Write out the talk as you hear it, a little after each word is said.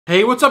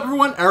Hey, what's up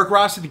everyone? Eric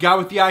Rossi, the guy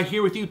with the eye,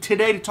 here with you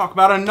today to talk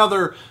about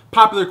another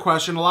popular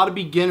question. A lot of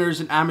beginners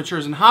and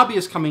amateurs and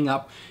hobbyists coming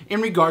up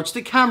in regards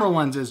to camera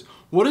lenses.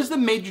 What is the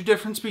major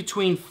difference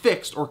between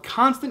fixed or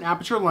constant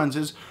aperture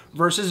lenses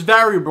versus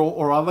variable,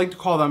 or I like to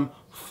call them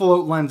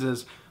float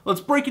lenses?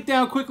 Let's break it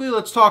down quickly.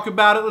 Let's talk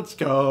about it. Let's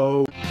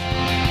go.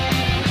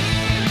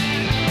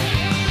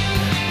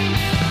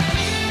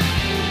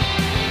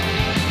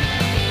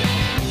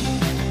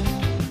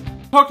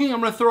 I'm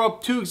going to throw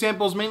up two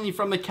examples, mainly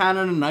from the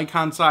Canon and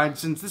Nikon side,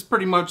 since this is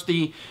pretty much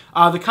the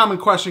common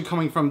question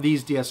coming from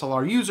these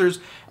DSLR users.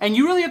 And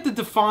you really have to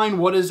define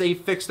what is a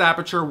fixed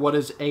aperture, what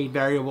is a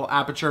variable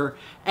aperture.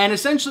 And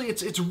essentially,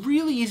 it's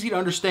really easy to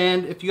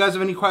understand. If you guys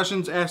have any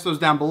questions, ask those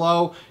down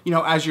below,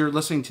 as you're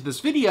listening to this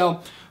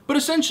video. But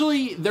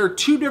essentially, they're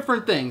two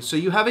different things. So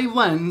you have a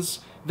lens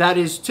that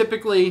is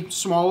typically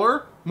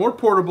smaller, more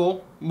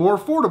portable, more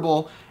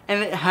affordable,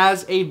 and it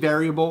has a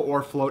variable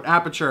or float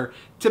aperture.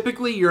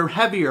 Typically, your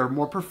heavier,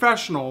 more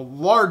professional,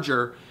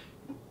 larger,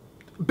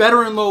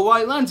 better in low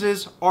light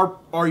lenses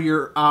are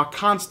your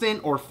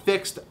constant or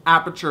fixed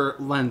aperture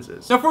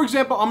lenses. Now, for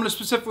example, I'm going to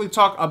specifically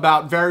talk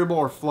about variable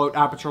or float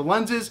aperture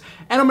lenses,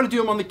 and I'm going to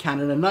do them on the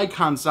Canon and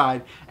Nikon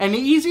side. And the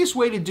easiest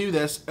way to do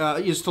this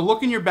is to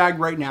look in your bag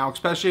right now,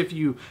 especially if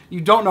you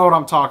don't know what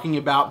I'm talking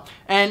about.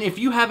 And if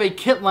you have a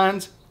kit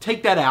lens,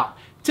 take that out.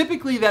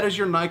 Typically, that is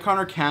your Nikon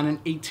or Canon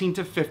 18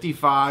 to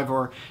 55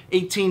 or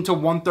 18 to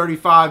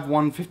 135,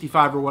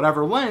 155 or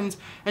whatever lens,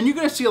 and you're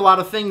going to see a lot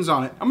of things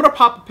on it. I'm going to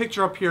pop a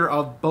picture up here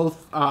of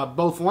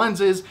both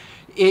lenses.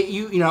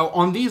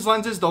 On these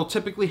lenses, they'll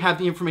typically have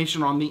the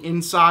information on the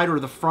inside or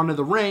the front of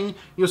the ring.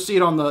 You'll see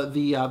it on the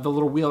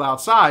little wheel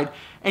outside,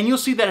 and you'll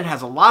see that it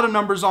has a lot of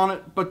numbers on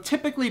it. But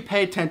typically,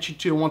 pay attention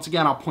to, once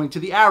again, I'll point to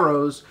the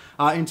arrows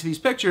into these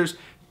pictures.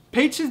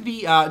 Pay to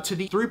the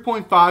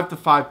 3.5 to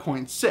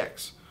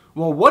 5.6.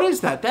 Well, what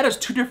is that? That is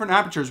two different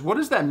apertures. What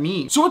does that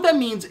mean? So what that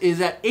means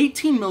is at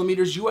 18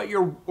 millimeters, you at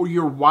your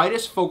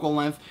widest focal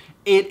length,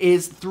 it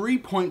is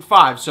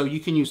 3.5. So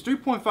you can use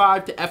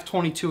 3.5 to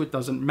f22, it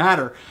doesn't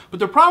matter. But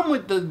the problem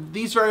with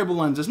these variable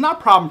lenses, not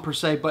problem per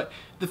se, but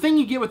the thing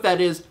you get with that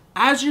is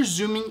as you're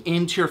zooming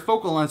into your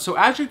focal length, so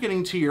as you're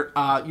getting to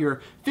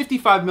your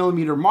 55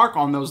 millimeter mark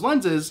on those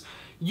lenses,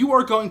 you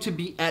are going to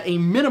be at a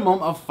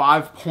minimum of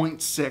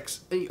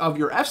 5.6 of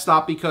your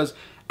f-stop, because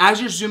as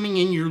you're zooming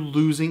in, you're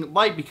losing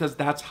light, because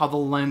that's how the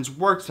lens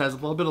works. It has a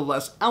little bit of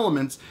less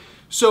elements.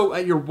 So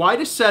at your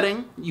widest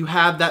setting, you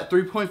have that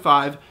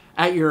 3.5.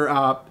 At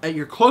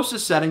your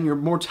closest setting, your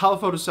more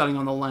telephoto setting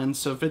on the lens,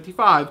 so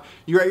 55,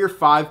 you're at your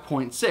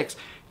 5.6.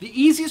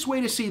 The easiest way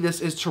to see this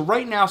is to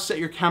right now set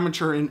your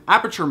camera in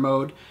aperture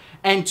mode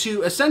and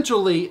to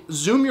essentially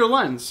zoom your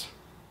lens.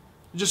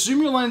 Just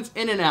zoom your lens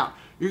in and out.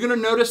 You're going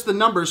to notice the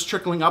numbers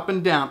trickling up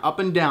and down, up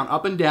and down,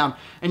 up and down,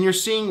 and you're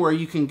seeing where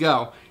you can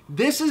go.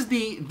 This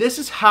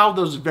is how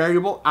those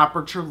variable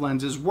aperture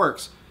lenses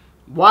works.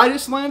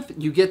 Widest length,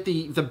 you get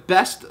the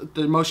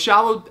most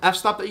shallow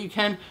f-stop that you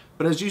can,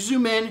 but as you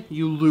zoom in,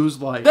 you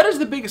lose light. That is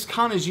the biggest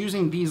con is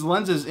using these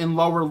lenses in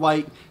lower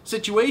light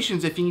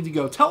situations if you need to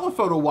go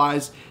telephoto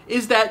wise,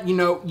 is that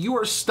you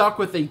are stuck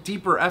with a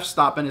deeper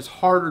f-stop and it's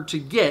harder to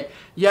get.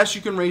 Yes,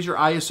 you can raise your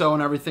ISO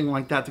and everything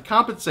like that to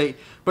compensate,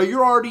 but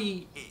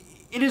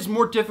it is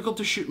more difficult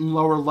to shoot in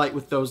lower light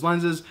with those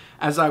lenses,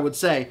 as I would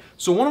say.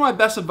 So one of my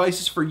best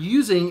advices for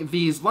using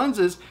these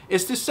lenses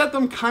is to set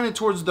them kind of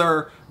towards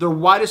their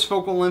widest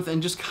focal length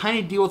and just kind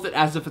of deal with it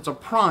as if it's a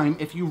prime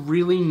if you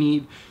really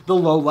need the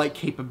low light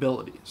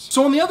capabilities.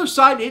 So on the other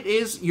side, it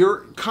is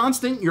your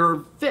constant,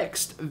 your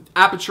fixed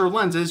aperture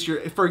lenses.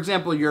 For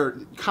example, your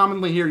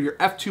commonly here, your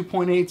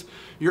f2.8s,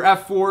 your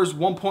f4s,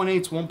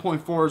 1.8s,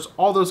 1.4s,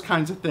 all those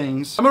kinds of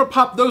things. I'm going to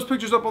pop those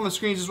pictures up on the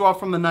screens as well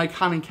from the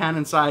Nikon and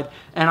Canon side,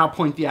 and I'll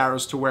point the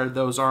arrows to where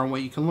those are and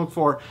what you can look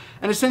for.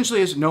 And essentially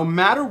is no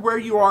matter where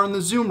you are in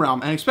the zoom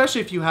realm, and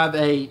especially if you have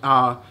a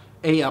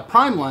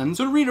prime lens,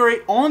 so to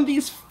reiterate, on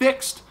these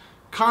fixed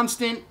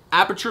constant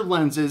aperture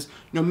lenses,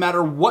 no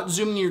matter what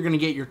zooming you're going to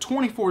get, your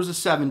 24s to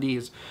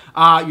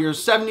 70s, your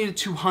 70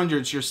 to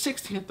 200s, your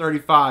 16 to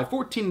 35,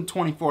 14 to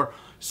 24,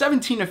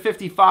 17 to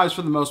 55s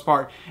for the most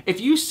part.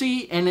 If you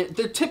see, and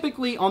they're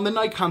typically on the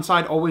Nikon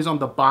side always on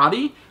the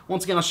body.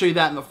 Once again, I'll show you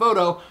that in the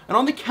photo. And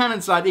on the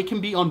Canon side, it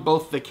can be on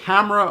both the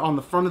camera on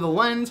the front of the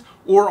lens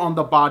or on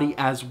the body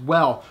as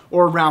well,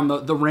 or around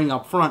the ring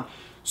up front.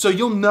 So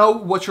you'll know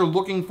what you're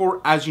looking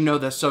for as you know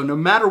this. So no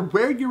matter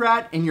where you're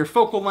at in your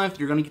focal length,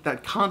 you're going to get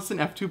that constant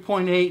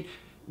f2.8,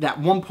 that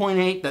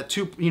 1.8, that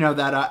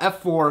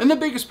f4. And the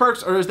biggest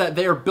perks is that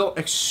they are built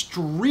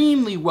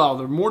extremely well.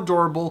 They're more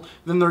durable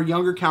than their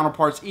younger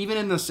counterparts, even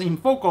in the same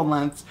focal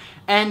lengths,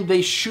 and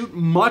they shoot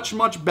much,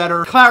 much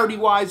better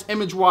clarity-wise,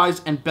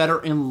 image-wise, and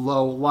better in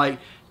low light.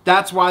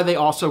 That's why they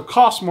also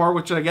cost more,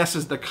 which I guess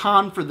is the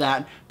con for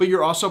that, but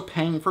you're also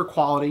paying for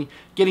quality,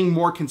 getting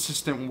more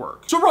consistent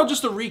work. So overall,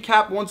 just to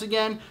recap once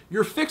again,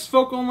 your fixed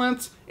focal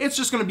lengths, it's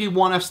just gonna be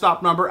one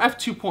f-stop number,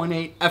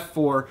 f2.8,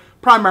 f4,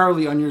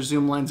 primarily on your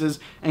zoom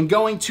lenses, and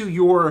going to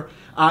your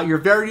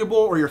variable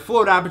or your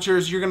float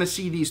apertures, you're gonna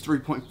see these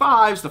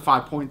 3.5s, the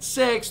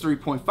 5.6,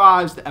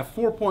 3.5s, the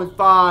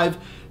f4.5,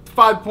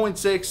 5.6,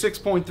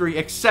 6.3,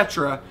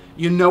 etc.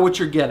 You know what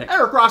you're getting.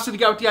 Eric Rossi, the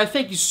guy with the eye.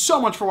 Thank you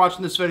so much for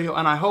watching this video,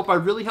 and I hope I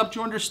really helped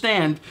you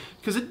understand,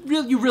 because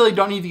you really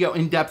don't need to go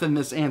in depth in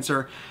this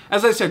answer.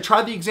 As I said,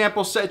 try the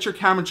example, set your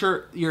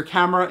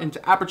camera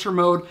into aperture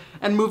mode,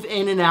 and move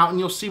in and out, and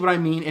you'll see what I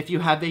mean if you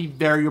have a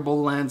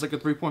variable lens, like a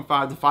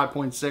 3.5 to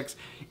 5.6.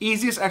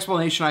 Easiest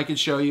explanation I could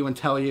show you and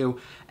tell you,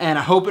 and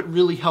I hope it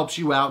really helps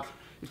you out.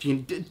 If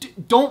you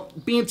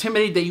don't be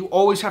intimidated that you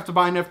always have to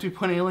buy an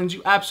f2.8 lens.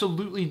 You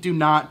absolutely do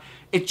not.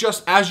 It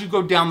just, as you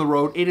go down the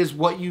road, it is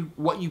what you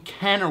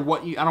can, or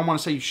what you, I don't want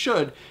to say you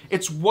should,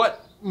 it's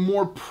what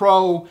more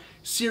pro,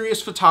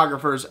 serious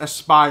photographers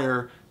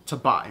aspire to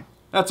buy.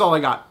 That's all I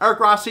got.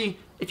 Eric Rossi,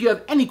 if you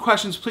have any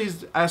questions,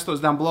 please ask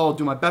those down below. I'll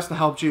do my best to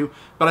help you,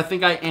 but I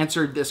think I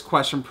answered this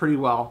question pretty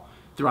well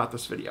throughout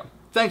this video.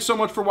 Thanks so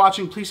much for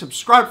watching. Please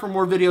subscribe for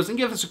more videos and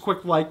give us a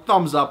quick like,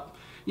 thumbs up,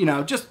 you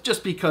know,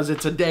 just because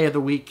it's a day of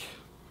the week